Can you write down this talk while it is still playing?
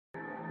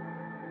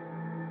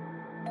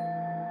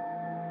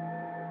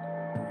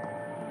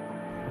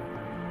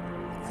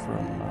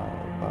from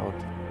about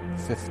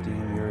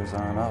 15 years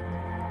on up,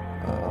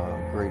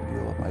 a great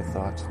deal of my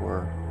thoughts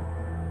were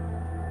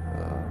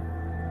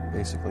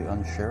basically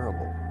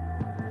unshareable.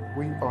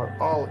 We are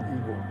all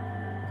evil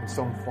in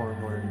some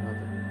form or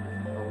another.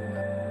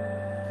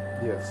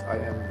 Yes, I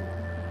am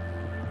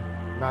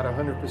you. Not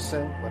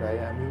 100%, but I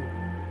am you.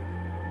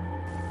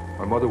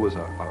 My mother was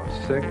a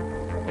sick,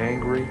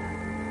 angry,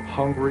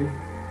 hungry,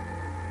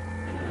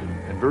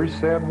 and very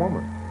sad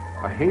woman.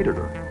 I hated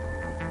her,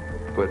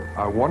 but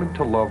I wanted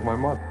to love my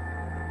mother.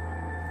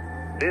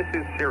 This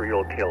is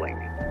Serial Killing,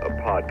 a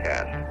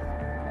podcast.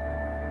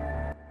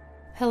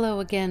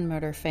 Hello again,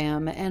 Murder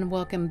Fam, and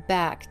welcome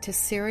back to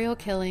Serial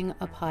Killing,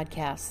 a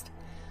podcast.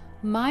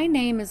 My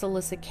name is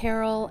Alyssa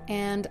Carroll,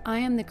 and I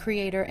am the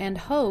creator and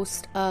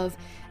host of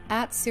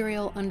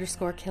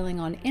 @serial_killing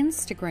on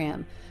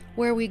Instagram,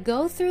 where we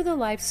go through the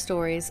life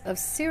stories of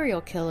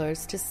serial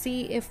killers to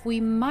see if we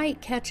might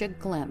catch a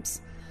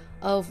glimpse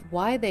of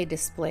why they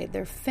displayed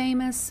their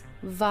famous,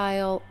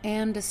 vile,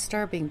 and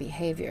disturbing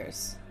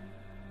behaviors.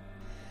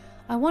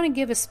 I want to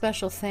give a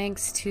special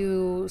thanks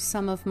to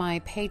some of my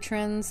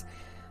patrons: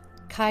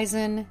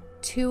 Kaizen,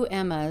 2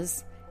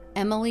 Emmas,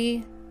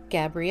 Emily,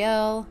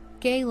 Gabrielle,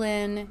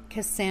 Gaylin,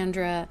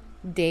 Cassandra,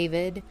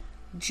 David,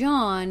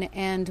 John,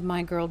 and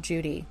my girl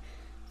Judy.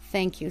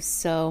 Thank you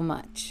so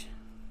much.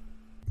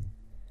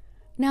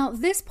 Now,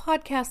 this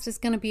podcast is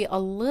going to be a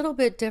little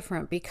bit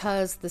different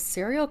because the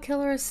serial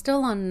killer is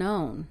still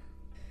unknown.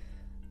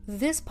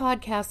 This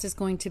podcast is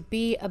going to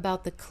be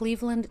about the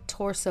Cleveland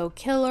Torso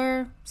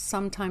Killer,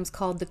 sometimes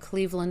called the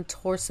Cleveland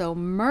Torso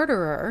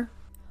Murderer,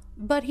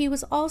 but he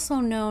was also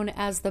known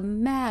as the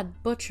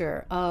Mad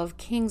Butcher of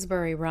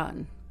Kingsbury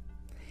Run.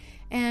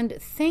 And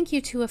thank you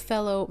to a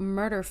fellow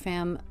Murder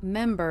Fam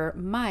member,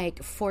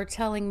 Mike, for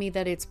telling me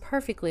that it's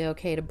perfectly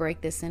okay to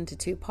break this into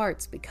 2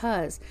 parts,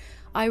 because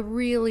I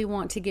really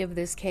want to give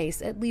this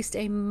case at least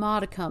a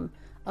modicum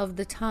of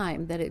the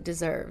time that it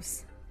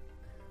deserves.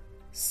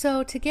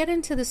 So to get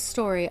into the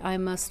story, I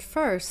must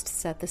first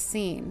set the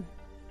scene.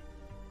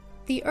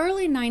 The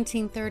early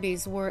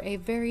 1930s were a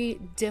very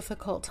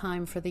difficult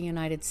time for the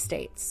United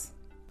States.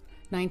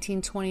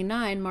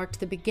 1929 marked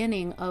the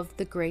beginning of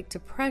the Great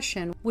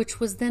Depression, which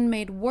was then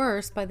made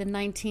worse by the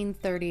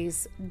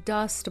 1930s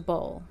Dust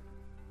Bowl.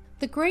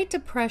 The Great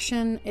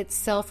Depression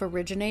itself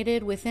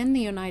originated within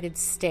the United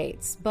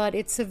States, but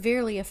it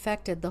severely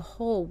affected the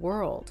whole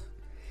world.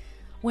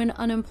 When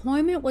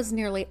unemployment was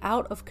nearly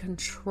out of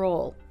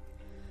control,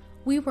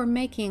 we were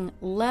making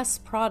less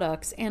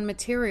products and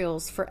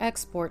materials for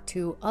export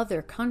to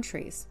other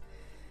countries.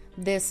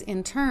 This,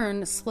 in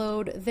turn,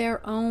 slowed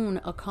their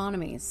own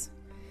economies.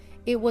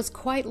 It was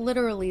quite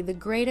literally the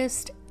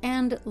greatest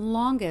and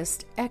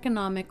longest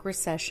economic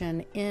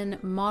recession in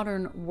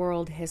modern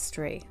world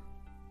history.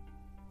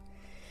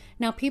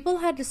 Now, people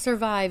had to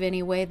survive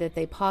any way that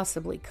they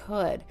possibly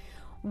could.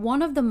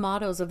 One of the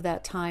mottos of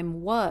that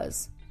time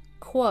was,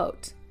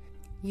 quote,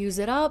 "Use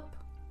it up,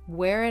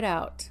 wear it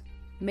out.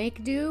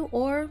 Make do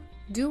or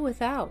do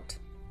without,"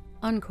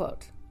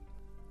 unquote.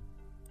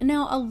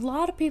 Now, a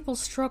lot of people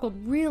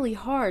struggled really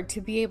hard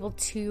to be able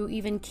to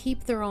even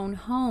keep their own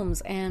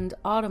homes and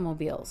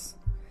automobiles.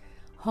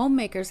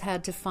 Homemakers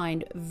had to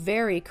find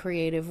very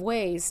creative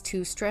ways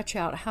to stretch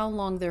out how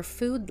long their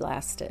food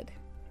lasted.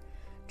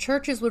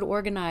 Churches would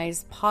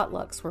organize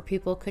potlucks where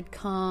people could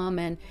come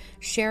and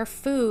share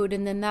food,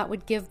 and then that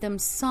would give them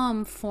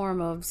some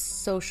form of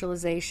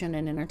socialization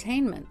and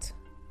entertainment.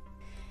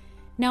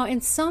 Now,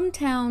 in some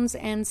towns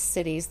and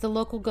cities, the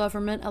local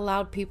government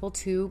allowed people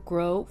to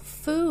grow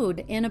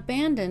food in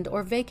abandoned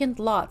or vacant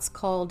lots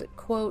called,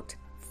 quote,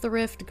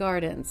 thrift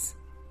gardens,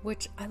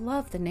 which I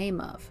love the name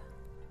of.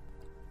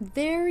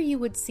 There you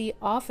would see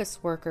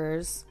office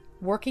workers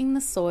working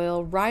the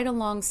soil right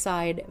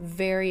alongside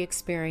very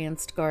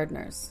experienced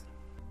gardeners.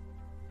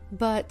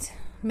 But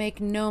make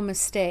no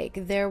mistake,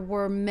 there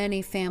were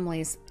many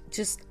families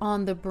just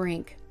on the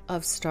brink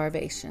of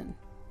starvation.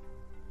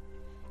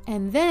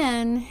 And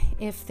then,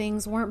 if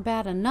things weren't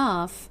bad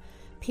enough,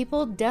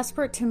 people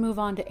desperate to move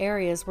on to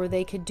areas where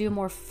they could do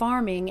more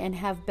farming and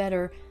have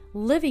better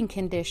living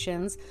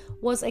conditions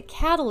was a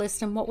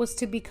catalyst in what was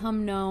to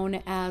become known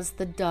as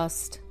the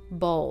Dust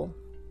Bowl.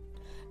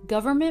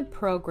 Government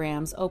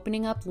programs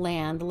opening up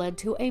land led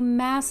to a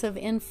massive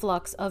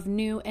influx of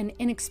new and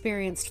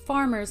inexperienced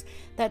farmers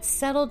that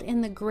settled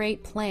in the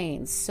Great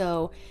Plains,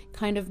 so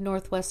kind of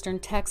northwestern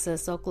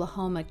Texas,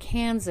 Oklahoma,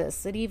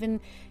 Kansas. It even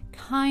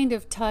kind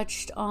of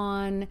touched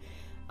on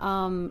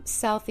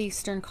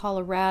southeastern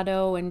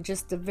Colorado and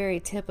just the very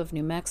tip of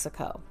New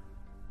Mexico.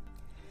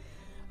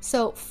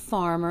 So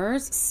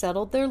farmers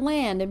settled their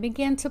land and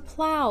began to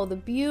plow the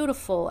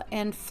beautiful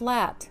and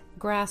flat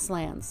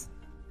grasslands.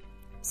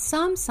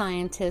 Some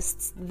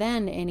scientists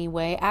then,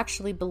 anyway,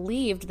 actually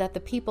believed that the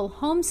people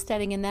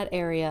homesteading in that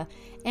area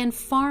and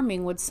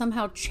farming would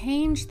somehow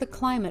change the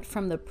climate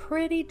from the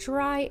pretty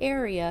dry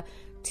area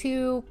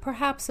to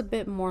perhaps a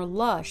bit more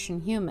lush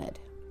and humid.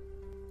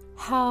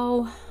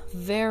 How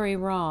very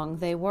wrong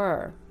they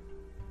were.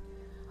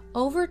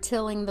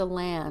 Overtilling the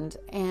land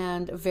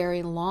and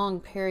very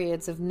long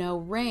periods of no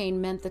rain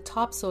meant the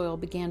topsoil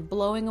began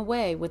blowing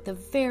away with the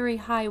very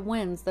high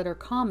winds that are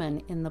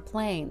common in the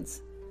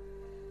plains.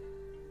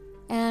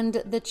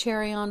 And the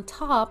cherry on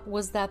top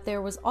was that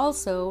there was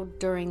also,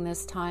 during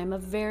this time, a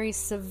very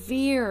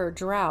severe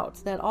drought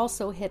that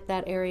also hit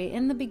that area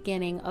in the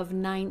beginning of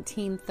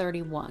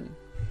 1931.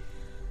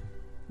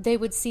 They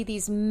would see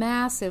these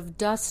massive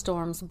dust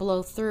storms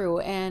blow through,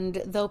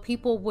 and though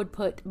people would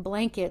put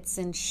blankets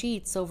and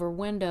sheets over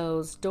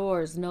windows,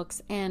 doors, nooks,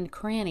 and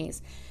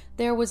crannies,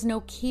 there was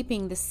no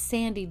keeping the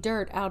sandy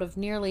dirt out of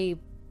nearly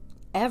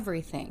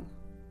everything.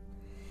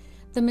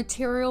 The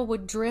material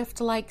would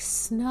drift like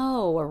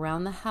snow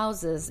around the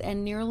houses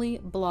and nearly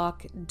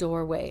block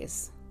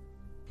doorways.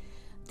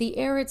 The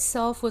air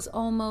itself was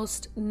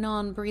almost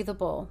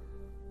non-breathable.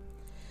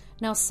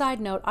 Now, side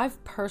note,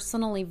 I've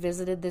personally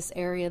visited this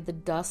area, the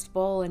Dust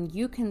Bowl, and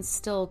you can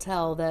still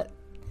tell that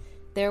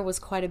there was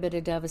quite a bit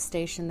of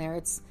devastation there.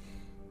 It's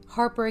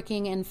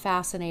heartbreaking and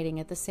fascinating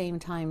at the same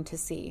time to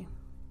see.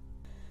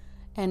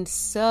 And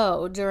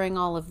so, during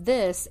all of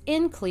this,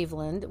 in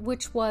Cleveland,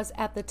 which was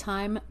at the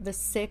time the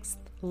 6th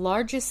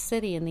largest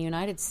city in the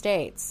United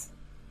States,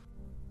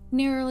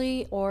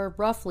 nearly or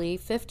roughly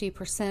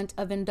 50%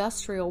 of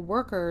industrial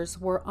workers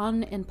were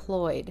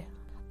unemployed.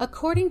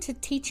 According to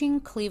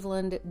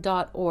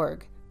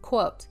teachingcleveland.org,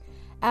 quote,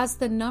 as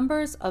the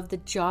numbers of the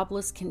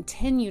jobless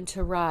continued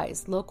to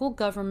rise, local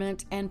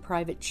government and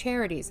private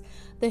charities,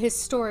 the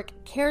historic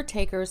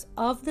caretakers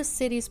of the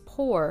city's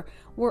poor,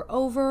 were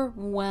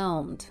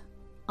overwhelmed,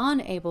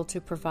 unable to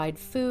provide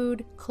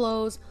food,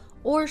 clothes,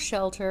 or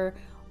shelter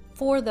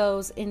for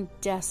those in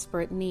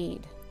desperate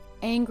need.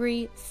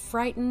 Angry,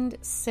 frightened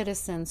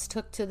citizens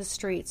took to the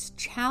streets,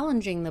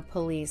 challenging the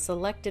police,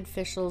 elected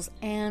officials,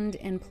 and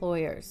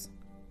employers.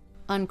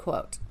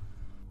 Unquote.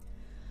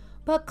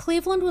 But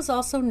Cleveland was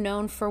also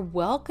known for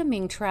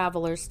welcoming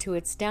travelers to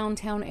its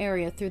downtown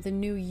area through the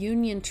new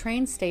Union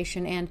train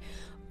station and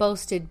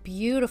boasted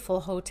beautiful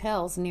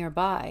hotels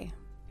nearby.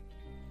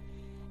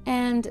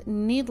 And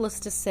needless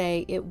to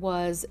say, it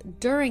was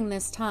during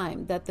this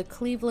time that the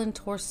Cleveland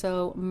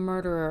torso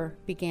murderer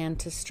began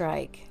to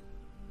strike.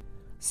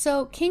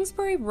 So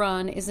Kingsbury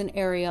Run is an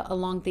area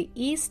along the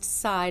east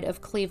side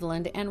of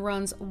Cleveland and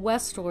runs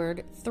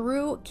westward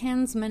through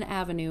Kinsman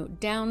Avenue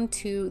down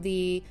to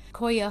the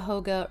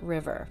Cuyahoga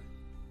River.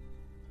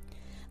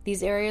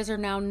 These areas are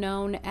now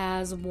known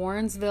as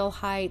Warrensville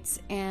Heights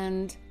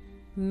and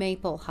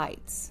Maple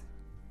Heights.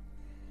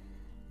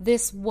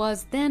 This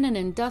was then an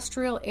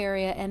industrial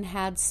area and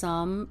had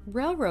some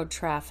railroad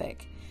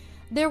traffic.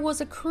 There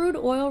was a crude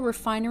oil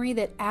refinery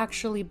that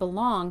actually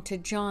belonged to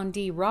John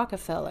D.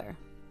 Rockefeller.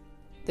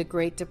 The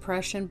Great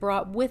Depression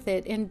brought with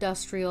it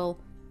industrial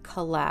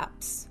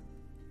collapse.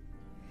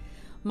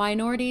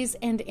 Minorities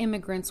and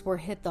immigrants were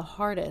hit the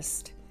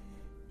hardest.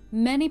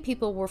 Many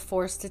people were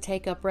forced to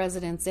take up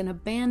residence in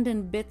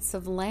abandoned bits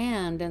of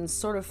land and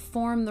sort of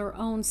form their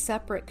own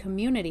separate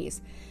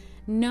communities,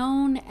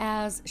 known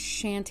as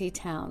shanty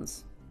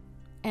towns.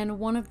 And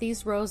one of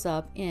these rose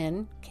up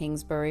in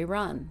Kingsbury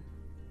Run.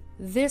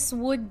 This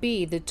would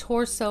be the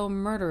torso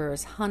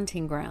murderer's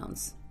hunting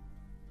grounds.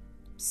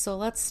 So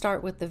let's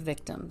start with the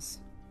victims.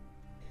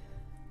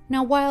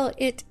 Now, while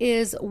it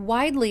is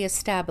widely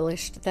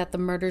established that the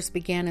murders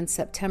began in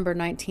September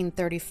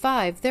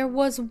 1935, there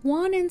was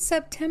one in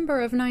September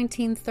of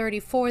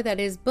 1934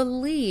 that is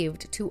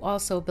believed to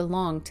also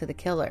belong to the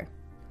killer.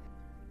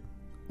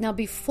 Now,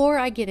 before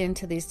I get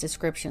into these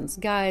descriptions,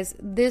 guys,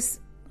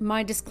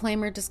 my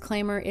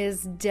disclaimer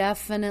is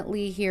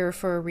definitely here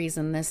for a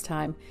reason this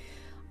time.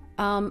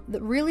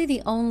 Really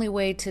the only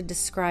way to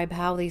describe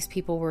how these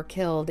people were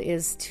killed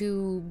is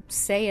to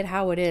say it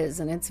how it is,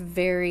 and it's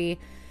very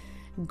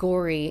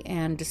gory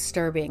and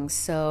disturbing,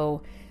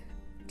 so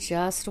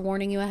just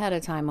warning you ahead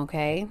of time,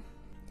 okay?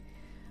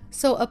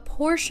 So a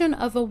portion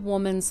of a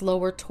woman's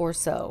lower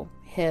torso,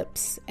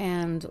 hips,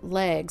 and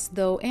legs,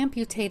 though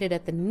amputated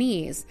at the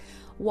knees,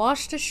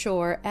 washed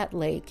ashore at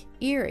Lake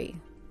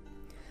Erie.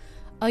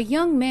 A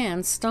young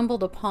man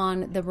stumbled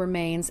upon the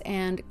remains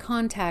and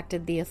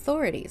contacted the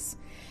authorities.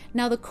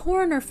 Now, the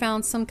coroner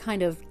found some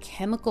kind of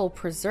chemical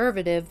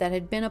preservative that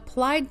had been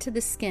applied to the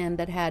skin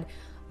that had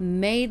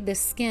made the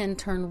skin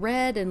turn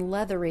red and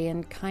leathery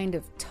and kind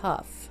of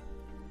tough.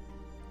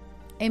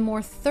 A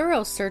more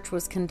thorough search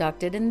was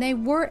conducted, and they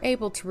were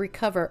able to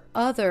recover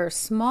other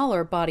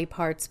smaller body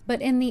parts,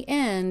 but in the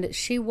end,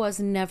 she was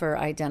never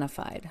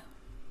identified.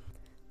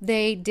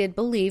 They did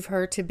believe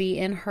her to be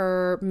in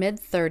her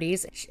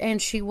mid-30s, and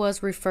she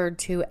was referred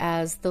to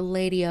as the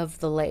Lady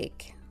of the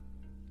Lake.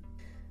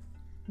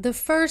 The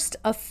first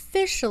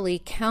officially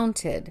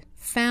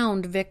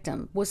found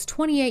victim was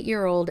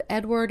 28-year-old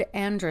Edward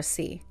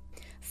Andrassy,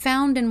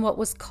 found in what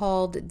was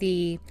called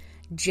the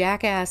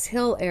Jackass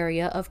Hill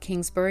area of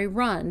Kingsbury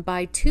Run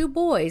by two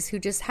boys who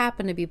just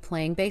happened to be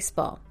playing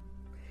baseball.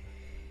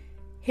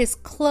 His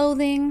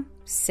clothing,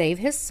 save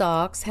his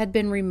socks, had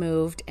been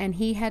removed, and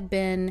he had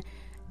been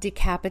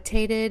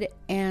decapitated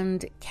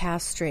and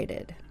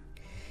castrated.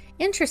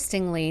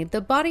 Interestingly, the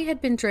body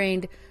had been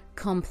drained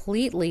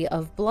completely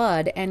of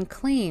blood and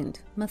cleaned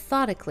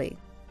methodically,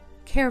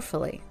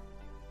 carefully.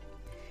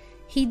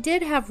 He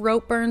did have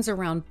rope burns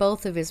around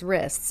both of his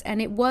wrists,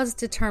 and it was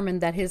determined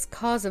that his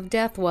cause of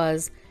death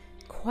was,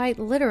 quite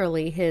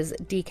literally, his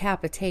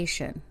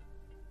decapitation.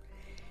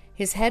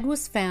 His head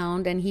was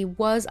found, and he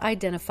was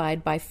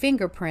identified by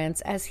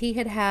fingerprints as he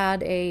had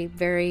had a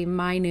very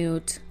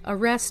minute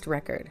arrest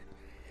record.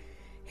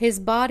 His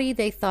body,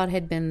 they thought,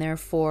 had been there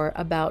for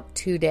about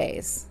 2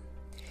 days.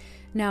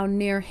 Now,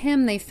 near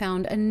him, they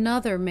found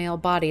another male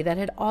body that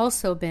had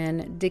also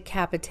been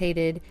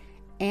decapitated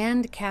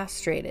and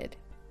castrated.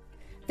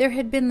 There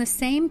had been the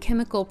same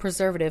chemical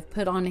preservative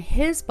put on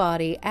his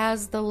body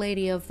as the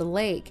Lady of the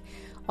Lake,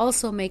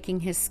 also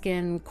making his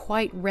skin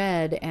quite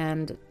red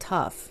and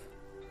tough.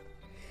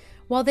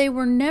 While they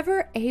were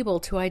never able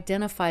to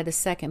identify the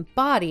second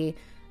body,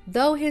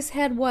 though his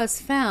head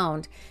was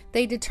found,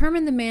 they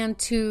determined the man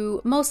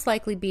to most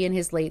likely be in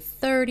his late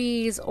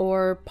 30s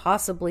or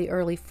possibly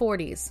early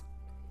 40s.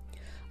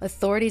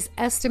 Authorities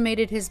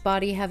estimated his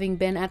body having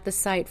been at the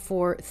site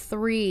for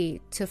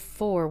 3 to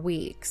 4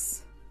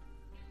 weeks.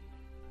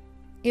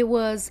 It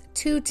was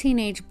 2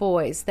 teenage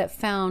boys that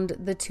found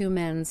the 2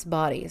 men's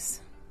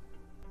bodies.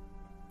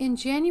 In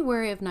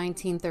January of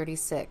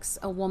 1936,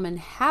 a woman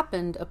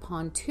happened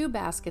upon 2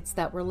 baskets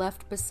that were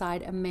left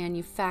beside a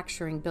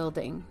manufacturing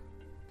building.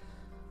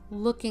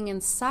 Looking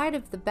inside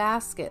of the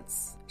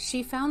baskets,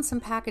 she found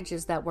some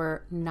packages that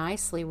were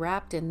nicely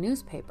wrapped in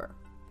newspaper.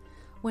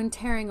 When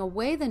tearing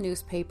away the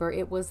newspaper,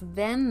 it was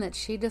then that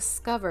she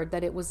discovered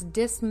that it was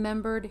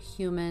dismembered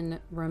human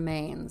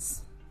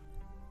remains.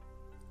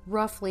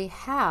 Roughly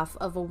half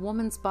of a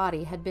woman's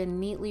body had been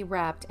neatly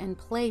wrapped and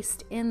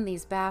placed in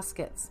these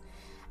baskets.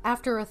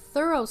 After a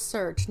thorough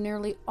search,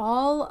 nearly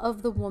all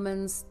of the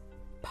woman's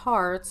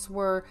parts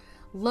were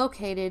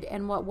located,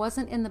 and what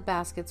wasn't in the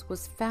baskets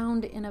was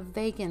found in a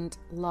vacant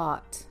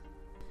lot.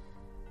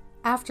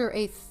 After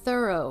a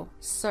thorough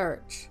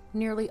search,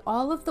 nearly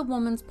all of the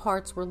woman's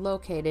parts were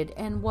located,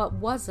 and what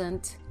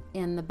wasn't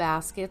in the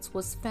baskets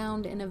was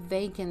found in a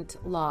vacant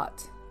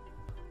lot.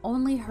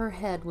 Only her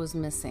head was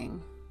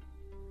missing.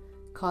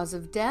 Cause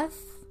of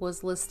death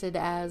was listed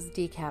as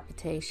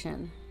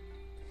decapitation.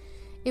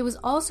 It was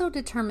also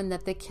determined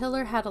that the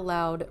killer had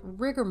allowed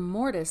rigor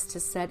mortis to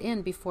set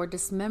in before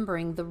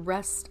dismembering the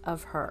rest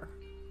of her.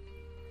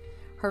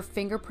 Her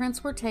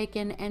fingerprints were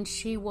taken, and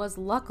she was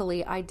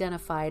luckily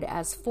identified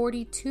as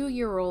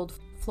 42-year-old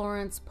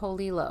Florence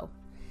Polillo.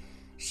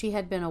 She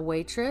had been a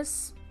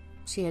waitress,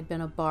 she had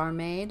been a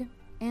barmaid,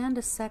 and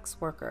a sex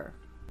worker.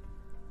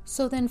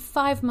 So then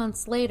 5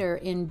 months later,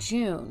 in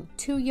June,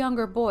 2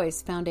 younger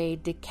boys found a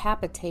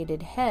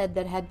decapitated head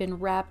that had been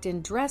wrapped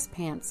in dress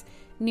pants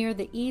near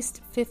the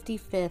East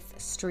 55th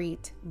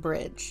Street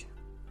Bridge.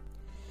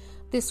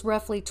 This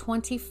roughly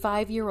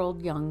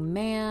 25-year-old young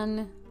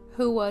man,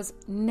 who was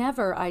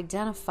never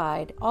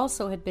identified,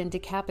 also had been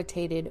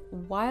decapitated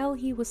while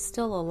he was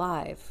still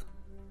alive.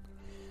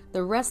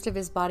 The rest of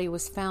his body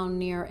was found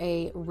near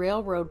a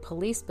railroad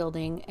police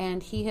building,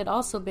 and he had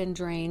also been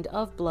drained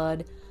of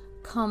blood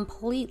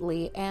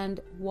completely and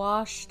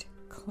washed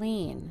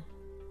clean.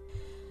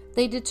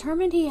 They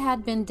determined he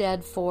had been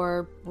dead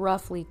for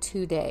roughly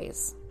 2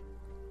 days.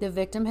 The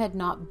victim had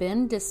not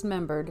been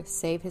dismembered,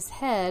 save his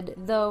head,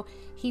 though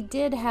he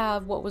did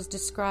have what was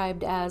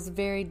described as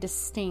very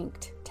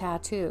distinct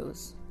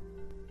tattoos.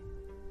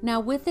 Now,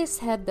 with his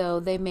head,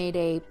 though, they made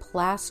a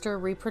plaster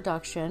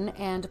reproduction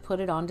and put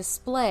it on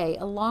display,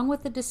 along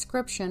with a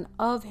description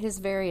of his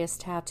various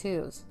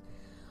tattoos.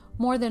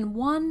 More than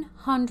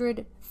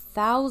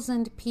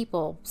 100,000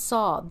 people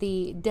saw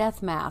the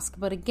death mask,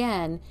 but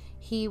again,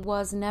 he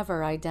was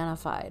never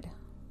identified.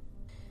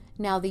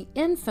 Now, the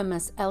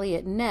infamous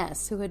Elliot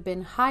Ness, who had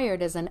been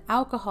hired as an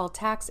alcohol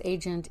tax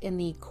agent in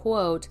the,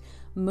 quote,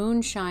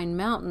 Moonshine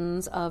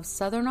Mountains of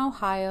southern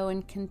Ohio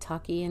and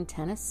Kentucky and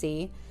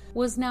Tennessee,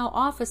 was now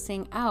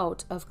officing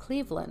out of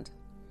Cleveland.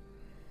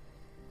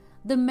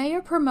 The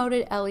mayor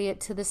promoted Elliot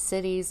to the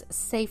city's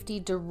safety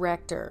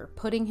director,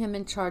 putting him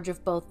in charge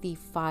of both the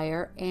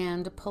fire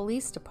and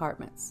police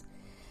departments.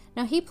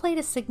 Now, he played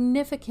a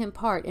significant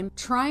part in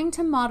trying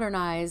to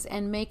modernize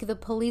and make the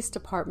police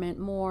department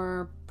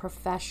more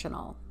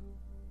professional.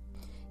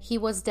 He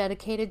was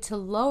dedicated to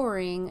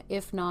lowering,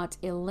 if not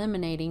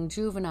eliminating,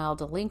 juvenile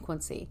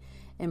delinquency,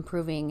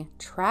 improving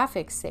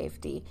traffic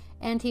safety,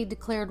 and he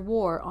declared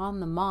war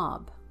on the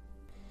mob.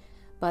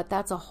 But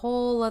that's a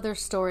whole other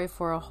story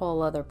for a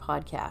whole other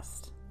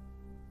podcast.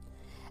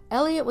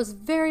 Elliot was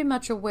very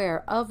much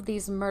aware of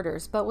these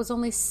murders, but was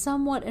only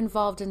somewhat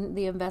involved in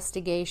the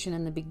investigation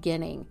in the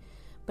beginning.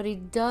 But he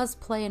does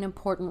play an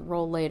important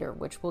role later,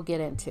 which we'll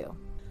get into.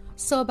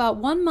 So about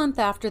 1 month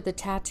after the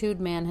tattooed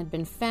man had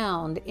been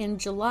found, in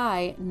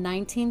July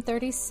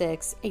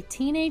 1936, a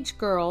teenage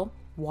girl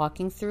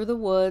walking through the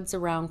woods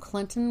around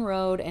Clinton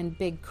Road and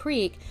Big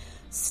Creek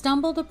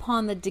stumbled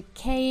upon the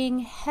decaying,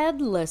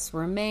 headless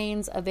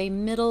remains of a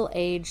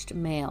middle-aged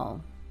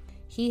male.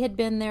 He had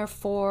been there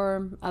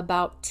for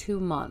about 2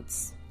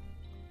 months.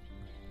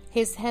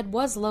 His head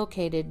was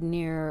located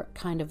near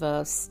kind of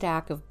a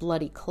stack of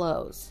bloody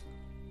clothes.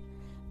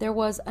 There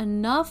was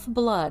enough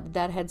blood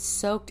that had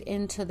soaked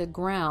into the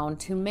ground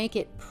to make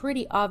it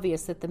pretty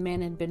obvious that the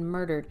man had been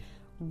murdered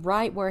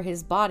right where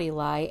his body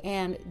lay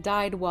and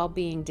died while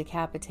being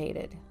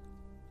decapitated.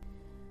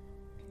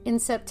 In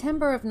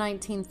September of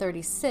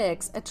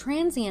 1936, a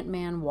transient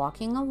man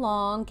walking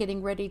along,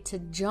 getting ready to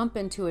jump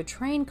into a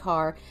train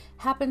car,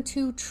 happened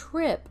to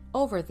trip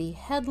over the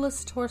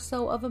headless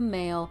torso of a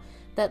male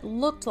that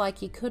looked like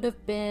he could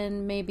have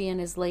been maybe in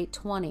his late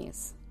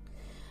 20s.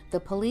 The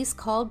police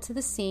called to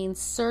the scene,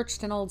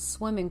 searched an old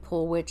swimming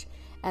pool, which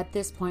at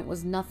this point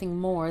was nothing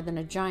more than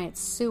a giant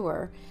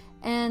sewer,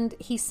 and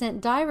he sent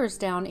divers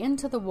down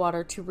into the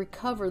water to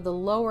recover the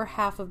lower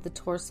half of the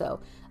torso,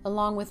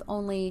 along with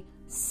only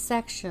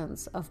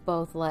sections of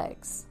both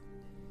legs.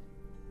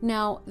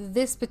 Now,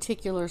 this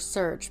particular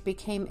search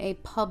became a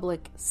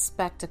public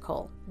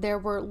spectacle. There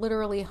were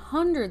literally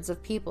hundreds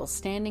of people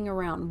standing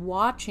around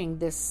watching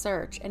this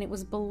search, and it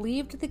was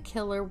believed the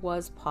killer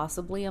was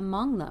possibly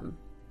among them.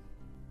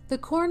 The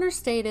coroner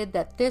stated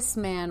that this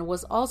man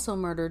was also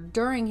murdered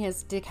during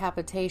his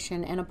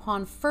decapitation, and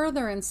upon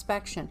further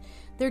inspection,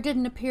 there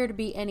didn't appear to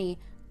be any,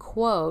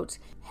 quote,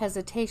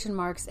 hesitation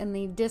marks in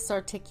the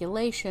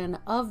disarticulation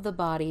of the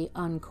body,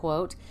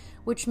 unquote,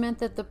 which meant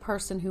that the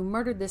person who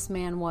murdered this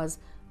man was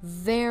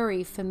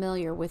very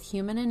familiar with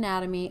human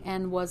anatomy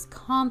and was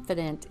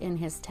confident in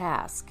his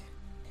task.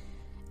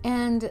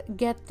 And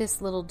get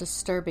this little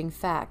disturbing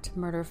fact,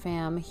 Murder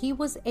Fam, he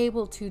was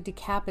able to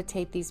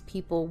decapitate these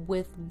people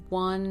with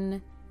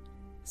one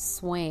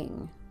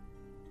swing.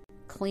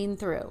 Clean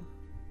through.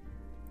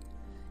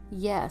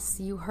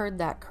 Yes, you heard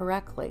that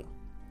correctly.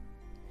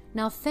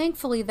 Now,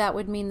 thankfully, that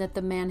would mean that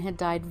the man had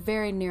died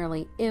very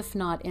nearly, if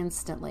not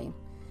instantly.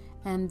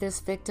 And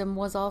this victim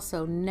was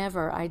also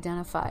never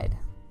identified.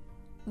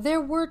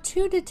 There were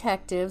 2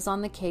 detectives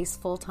on the case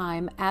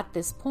full-time at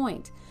this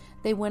point.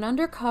 They went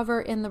undercover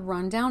in the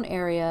rundown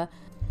area,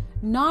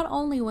 not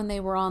only when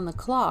they were on the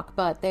clock,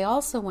 but they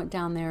also went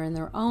down there in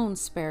their own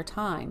spare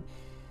time,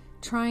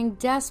 trying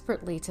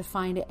desperately to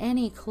find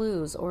any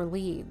clues or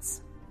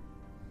leads.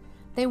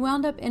 They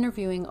wound up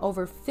interviewing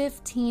over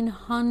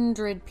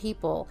 1,500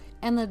 people,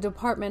 and the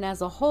department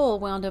as a whole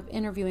wound up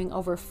interviewing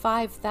over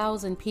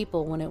 5,000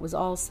 people when it was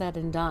all said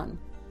and done.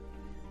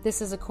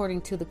 This is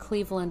according to the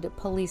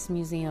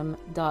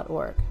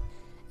clevelandpolicemuseum.org.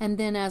 And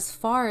then as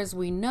far as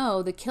we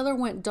know, the killer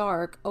went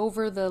dark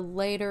over the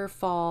later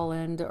fall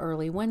and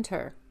early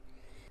winter.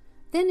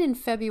 Then in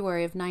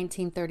February of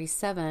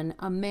 1937,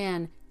 a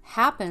man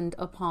happened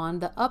upon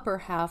the upper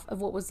half of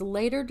what was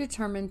later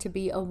determined to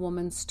be a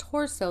woman's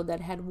torso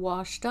that had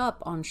washed up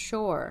on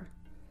shore.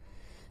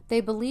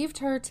 They believed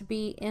her to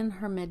be in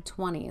her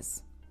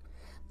mid-20s.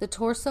 The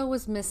torso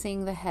was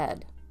missing the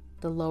head.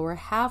 The lower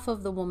half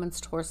of the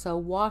woman's torso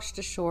washed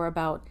ashore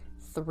about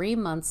 3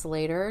 months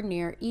later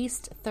near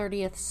East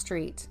 30th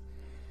Street.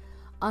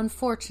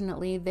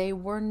 Unfortunately, they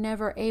were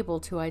never able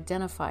to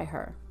identify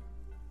her.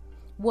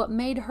 What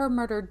made her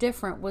murder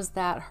different was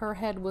that her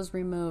head was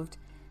removed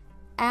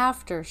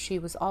after she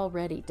was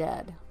already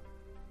dead.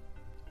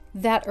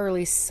 That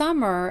early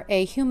summer,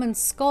 a human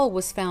skull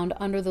was found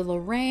under the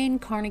Lorain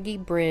Carnegie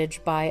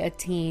Bridge by a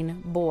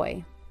teen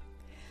boy.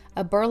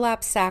 A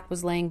burlap sack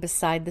was laying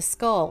beside the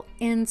skull.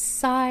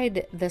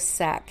 Inside the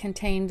sack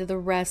contained the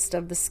rest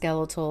of the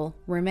skeletal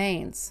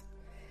remains.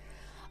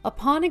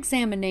 Upon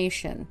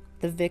examination,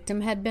 the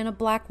victim had been a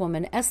black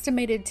woman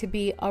estimated to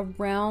be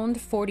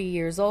around 40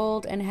 years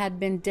old and had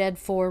been dead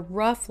for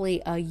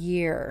roughly a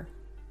year.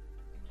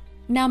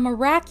 Now,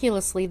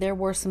 miraculously, there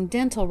were some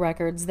dental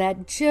records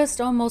that just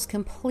almost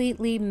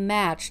completely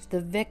matched the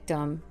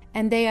victim,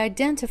 and they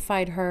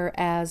identified her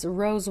as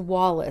Rose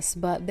Wallace,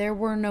 but there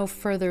were no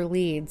further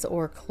leads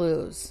or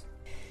clues.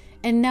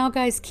 And now,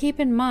 guys, keep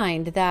in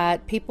mind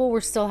that people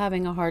were still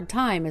having a hard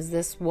time, as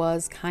this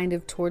was kind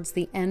of towards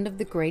the end of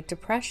the Great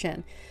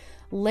Depression.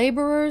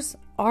 Laborers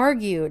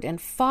argued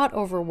and fought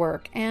over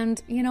work,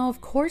 and,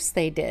 of course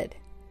they did.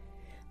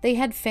 They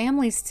had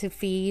families to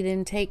feed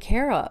and take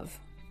care of.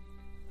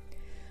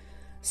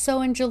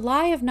 So in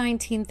July of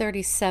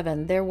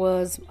 1937, there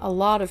was a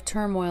lot of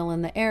turmoil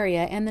in the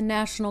area, and the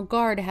National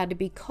Guard had to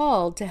be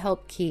called to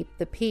help keep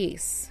the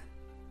peace.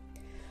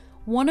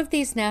 One of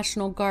these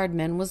National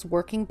Guardmen was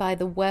working by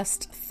the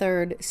West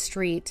 3rd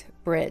Street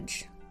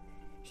Bridge.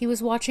 He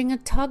was watching a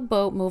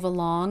tugboat move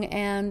along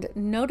and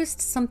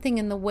noticed something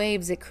in the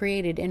waves it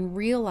created and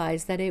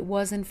realized that it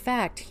was in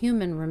fact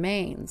human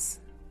remains.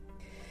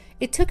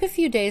 It took a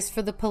few days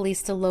for the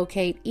police to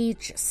locate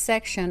each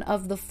section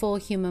of the full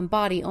human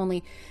body,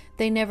 only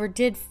they never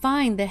did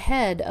find the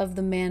head of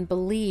the man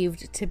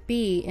believed to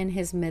be in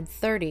his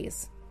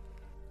mid-30s.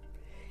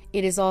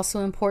 It is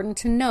also important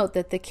to note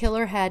that the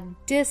killer had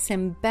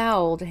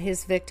disemboweled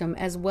his victim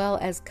as well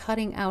as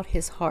cutting out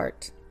his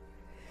heart.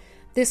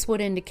 This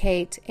would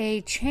indicate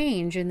a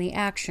change in the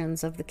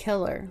actions of the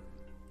killer.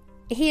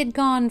 He had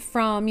gone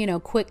from,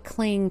 quick,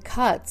 clean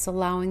cuts,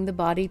 allowing the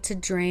body to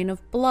drain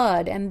of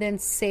blood, and then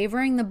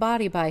savoring the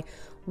body by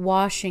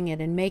washing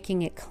it and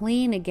making it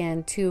clean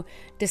again, to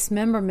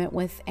dismemberment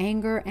with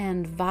anger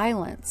and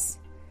violence.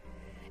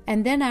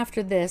 And then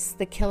after this,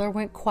 the killer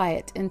went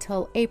quiet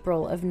until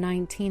April of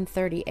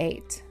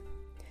 1938.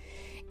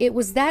 It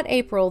was that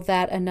April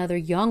that another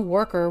young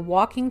worker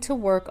walking to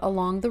work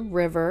along the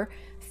river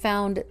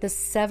found the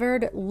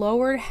severed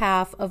lower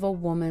half of a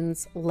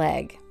woman's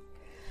leg.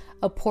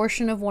 A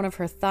portion of one of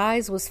her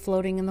thighs was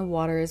floating in the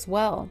water as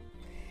well.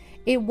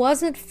 It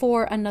wasn't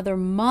for another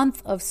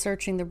month of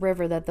searching the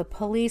river that the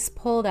police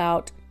pulled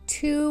out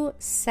 2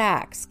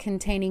 sacks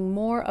containing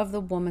more of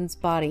the woman's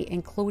body,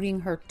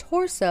 including her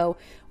torso,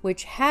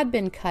 which had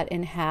been cut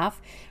in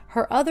half,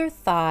 her other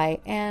thigh,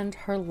 and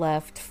her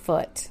left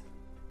foot.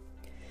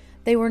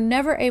 They were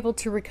never able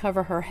to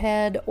recover her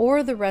head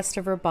or the rest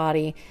of her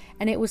body,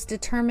 and it was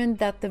determined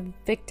that the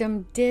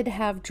victim did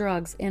have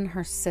drugs in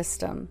her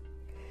system.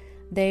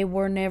 They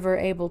were never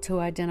able to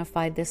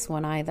identify this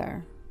one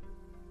either.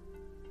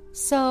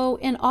 So,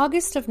 in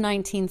August of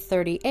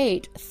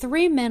 1938,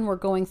 3 men were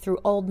going through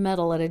old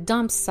metal at a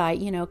dump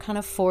site, kind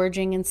of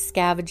foraging and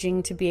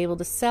scavenging to be able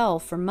to sell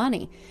for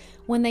money,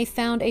 when they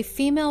found a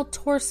female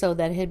torso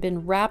that had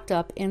been wrapped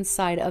up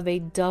inside of a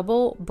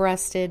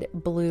double-breasted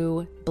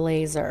blue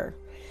blazer,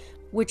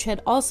 which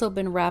had also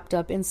been wrapped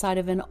up inside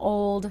of an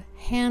old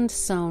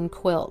hand-sewn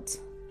quilt.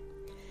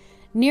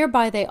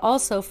 Nearby, they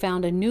also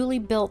found a newly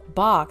built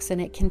box,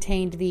 and it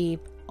contained the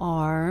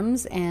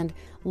arms and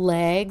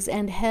legs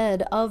and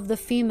head of the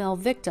female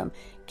victim,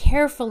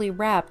 carefully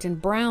wrapped in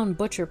brown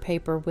butcher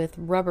paper with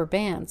rubber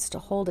bands to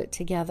hold it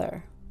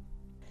together.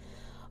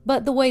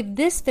 But the way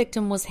this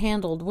victim was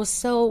handled was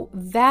so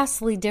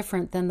vastly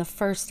different than the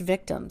first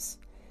victims.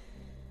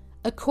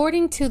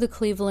 According to the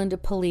Cleveland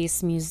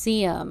Police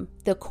Museum,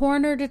 the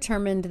coroner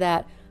determined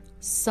that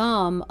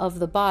some of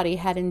the body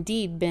had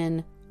indeed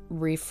been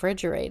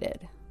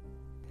refrigerated.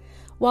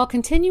 While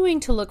continuing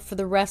to look for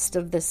the rest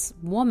of this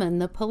woman,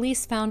 the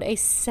police found a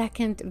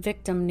second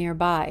victim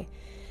nearby.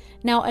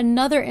 Now,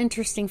 another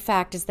interesting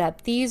fact is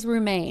that these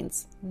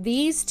remains,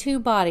 these 2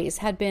 bodies,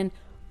 had been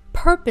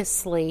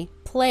purposely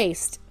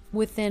placed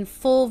within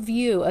full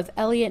view of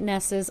Eliot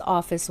Ness's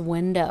office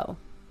window.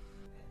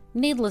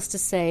 Needless to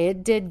say,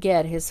 it did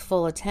get his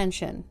full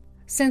attention,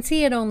 since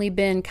he had only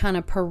been kind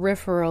of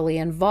peripherally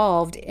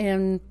involved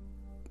in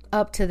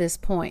up to this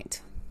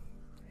point.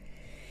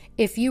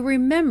 If you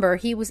remember,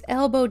 he was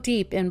elbow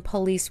deep in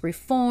police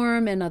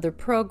reform and other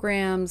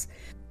programs,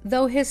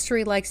 though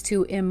history likes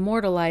to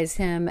immortalize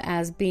him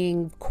as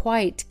being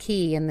quite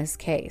key in this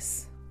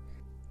case.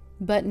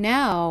 But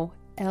now,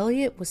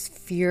 Eliot was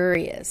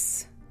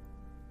furious.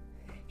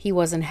 He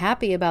wasn't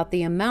happy about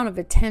the amount of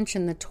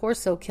attention the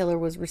torso killer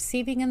was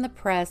receiving in the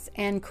press,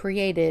 and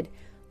created,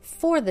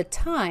 for the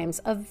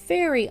times, a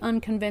very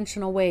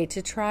unconventional way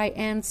to try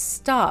and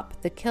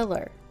stop the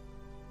killer.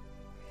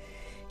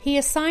 He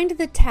assigned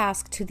the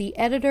task to the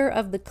editor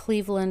of the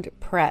Cleveland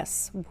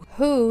Press,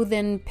 who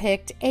then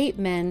picked 8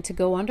 men to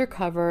go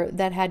undercover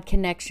that had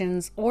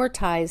connections or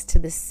ties to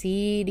the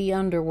seedy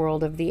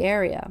underworld of the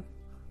area.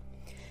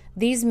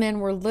 These men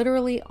were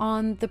literally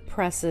on the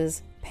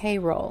press's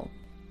payroll.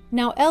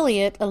 Now,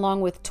 Eliot,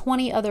 along with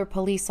 20 other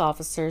police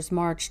officers,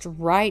 marched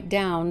right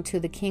down to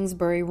the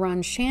Kingsbury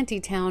Run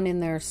shantytown in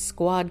their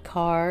squad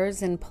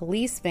cars and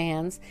police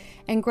vans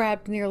and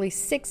grabbed nearly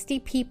 60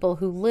 people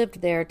who lived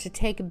there to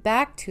take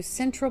back to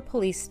Central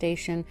Police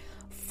Station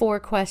for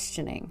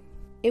questioning.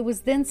 It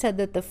was then said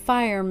that the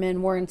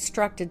firemen were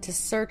instructed to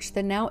search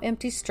the now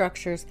empty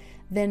structures,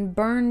 then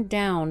burn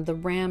down the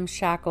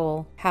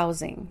ramshackle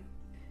housing.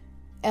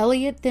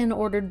 Eliot then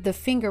ordered the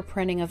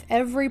fingerprinting of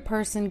every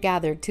person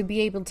gathered to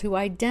be able to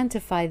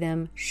identify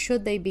them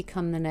should they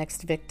become the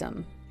next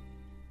victim.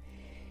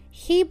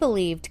 He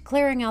believed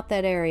clearing out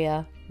that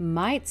area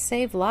might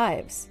save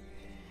lives.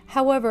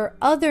 However,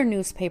 other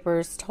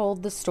newspapers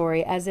told the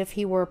story as if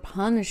he were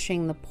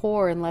punishing the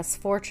poor and less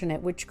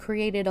fortunate, which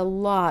created a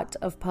lot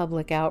of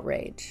public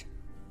outrage.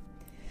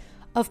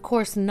 Of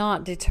course,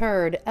 not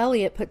deterred,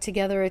 Eliot put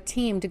together a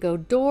team to go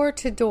door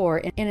to door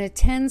in a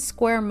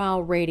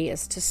 10-square-mile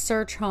radius to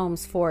search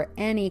homes for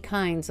any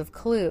kinds of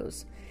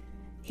clues.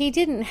 He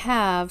didn't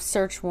have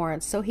search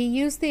warrants, so he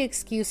used the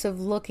excuse of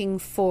looking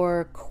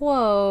for,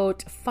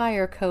 quote,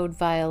 fire code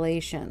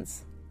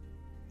violations.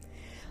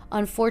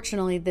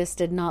 Unfortunately, this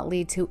did not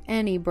lead to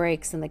any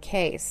breaks in the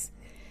case.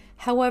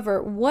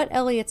 However, what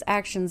Eliot's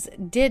actions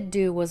did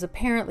do was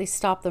apparently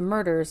stop the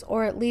murders,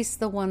 or at least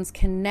the ones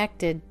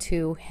connected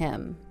to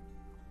him.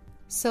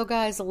 So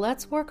guys,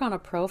 let's work on a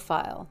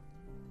profile.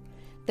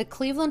 The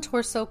Cleveland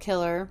Torso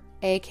Killer,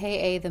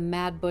 aka the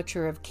Mad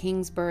Butcher of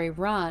Kingsbury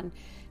Run,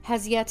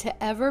 has yet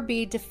to ever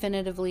be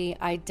definitively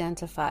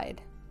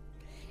identified.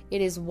 It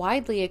is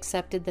widely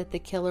accepted that the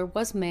killer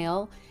was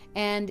male,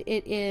 and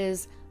it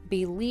is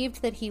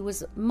believed that he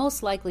was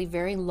most likely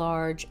very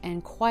large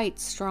and quite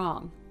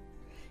strong.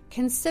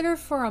 Consider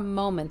for a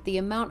moment the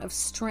amount of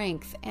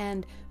strength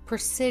and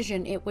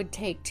precision it would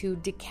take to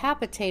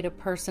decapitate a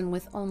person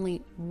with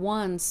only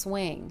one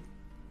swing.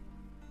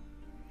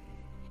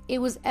 It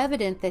was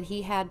evident that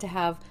he had to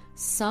have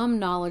some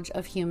knowledge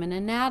of human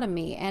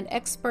anatomy, and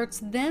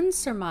experts then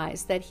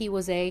surmised that he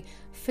was a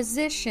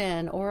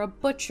physician or a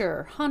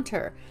butcher,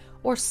 hunter,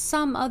 or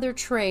some other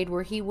trade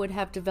where he would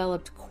have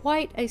developed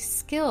quite a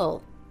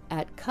skill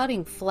at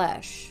cutting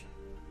flesh.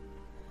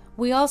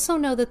 We also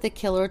know that the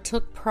killer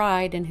took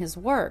pride in his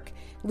work,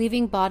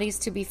 leaving bodies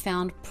to be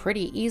found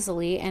pretty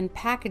easily and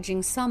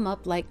packaging some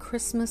up like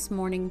Christmas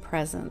morning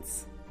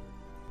presents.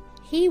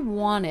 He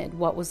wanted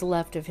what was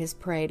left of his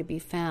prey to be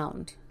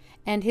found,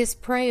 and his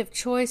prey of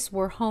choice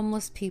were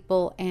homeless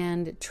people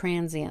and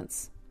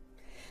transients.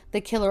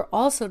 The killer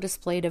also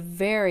displayed a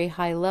very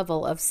high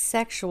level of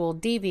sexual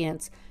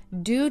deviance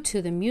due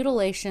to the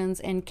mutilations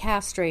and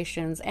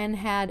castrations, and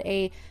had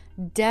a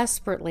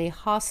desperately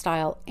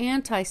hostile,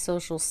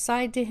 antisocial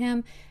side to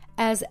him,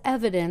 as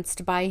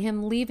evidenced by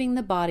him leaving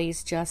the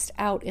bodies just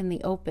out in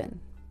the open.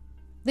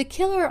 The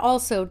killer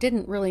also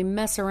didn't really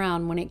mess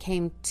around when it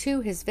came to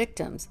his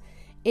victims.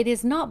 It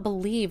is not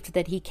believed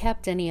that he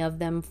kept any of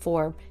them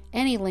for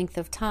any length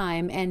of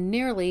time, and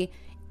nearly,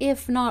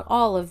 if not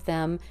all of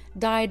them,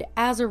 died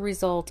as a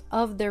result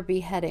of their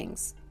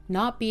beheadings.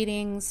 Not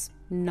beatings,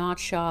 not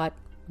shot,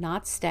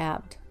 not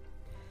stabbed.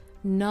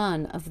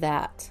 None of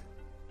that.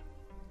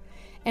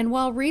 And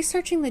while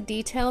researching the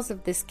details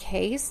of this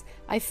case,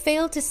 I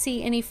failed to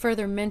see any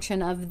further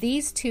mention of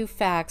these two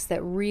facts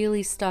that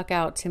really stuck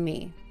out to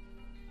me.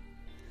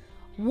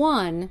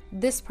 One,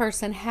 this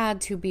person had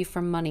to be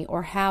from money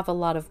or have a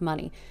lot of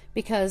money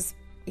because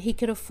he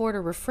could afford a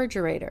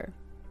refrigerator.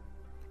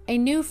 A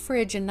new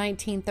fridge in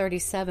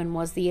 1937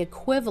 was the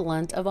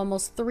equivalent of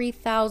almost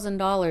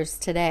 $3,000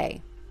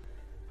 today.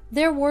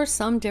 There were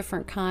some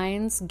different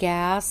kinds,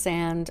 gas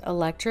and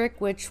electric,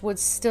 which would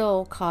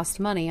still cost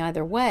money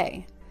either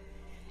way.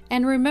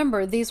 And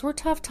remember, these were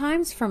tough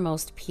times for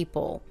most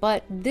people,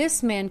 but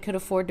this man could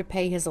afford to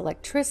pay his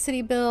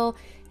electricity bill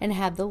and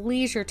had the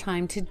leisure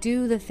time to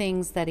do the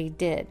things that he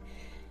did.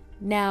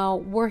 Now,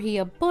 were he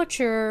a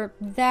butcher,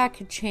 that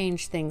could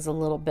change things a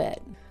little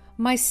bit.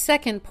 My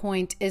second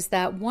point is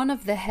that one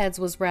of the heads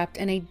was wrapped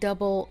in a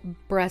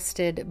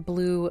double-breasted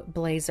blue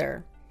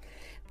blazer.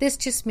 This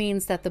just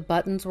means that the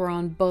buttons were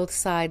on both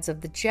sides of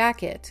the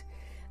jacket.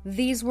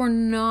 These were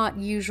not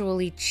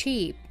usually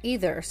cheap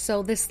either,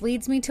 so this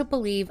leads me to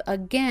believe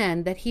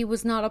again that he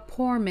was not a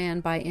poor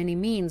man by any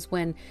means,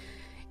 when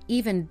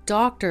even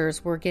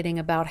doctors were getting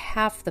about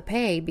half the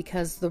pay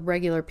because the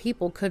regular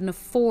people couldn't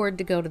afford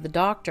to go to the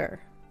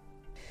doctor.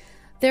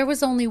 There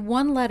was only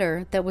one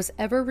letter that was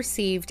ever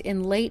received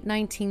in late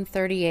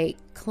 1938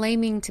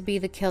 claiming to be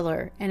the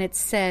killer, and it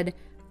said,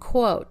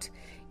 quote,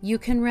 "You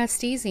can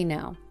rest easy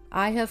now.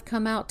 I have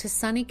come out to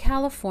sunny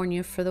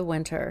California for the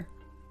winter,"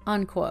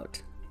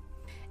 unquote.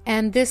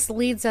 And this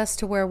leads us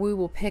to where we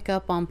will pick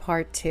up on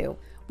part 2.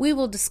 We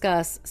will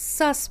discuss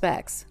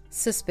suspects,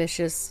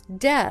 suspicious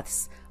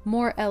deaths,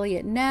 more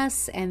Elliot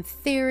Ness and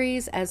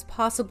theories as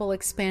possible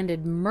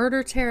expanded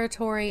murder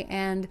territory,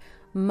 and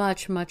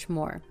much, much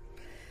more.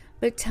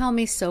 But tell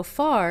me so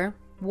far,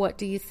 what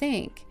do you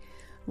think?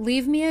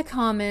 Leave me a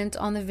comment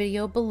on the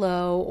video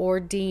below or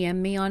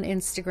DM me on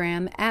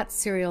Instagram at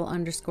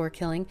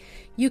serial_killing.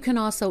 You can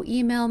also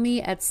email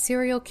me at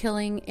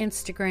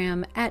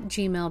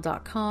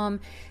serialkillinginstagram@gmail.com.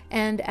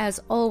 And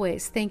as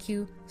always, thank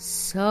you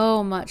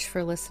so much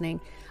for listening.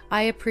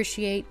 I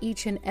appreciate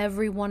each and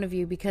every one of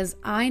you because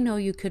I know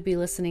you could be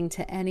listening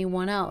to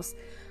anyone else,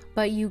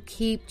 but you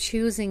keep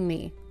choosing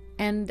me.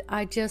 And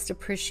I just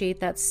appreciate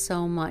that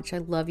so much. I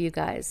love you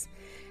guys.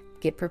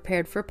 Get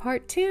prepared for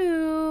part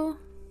 2.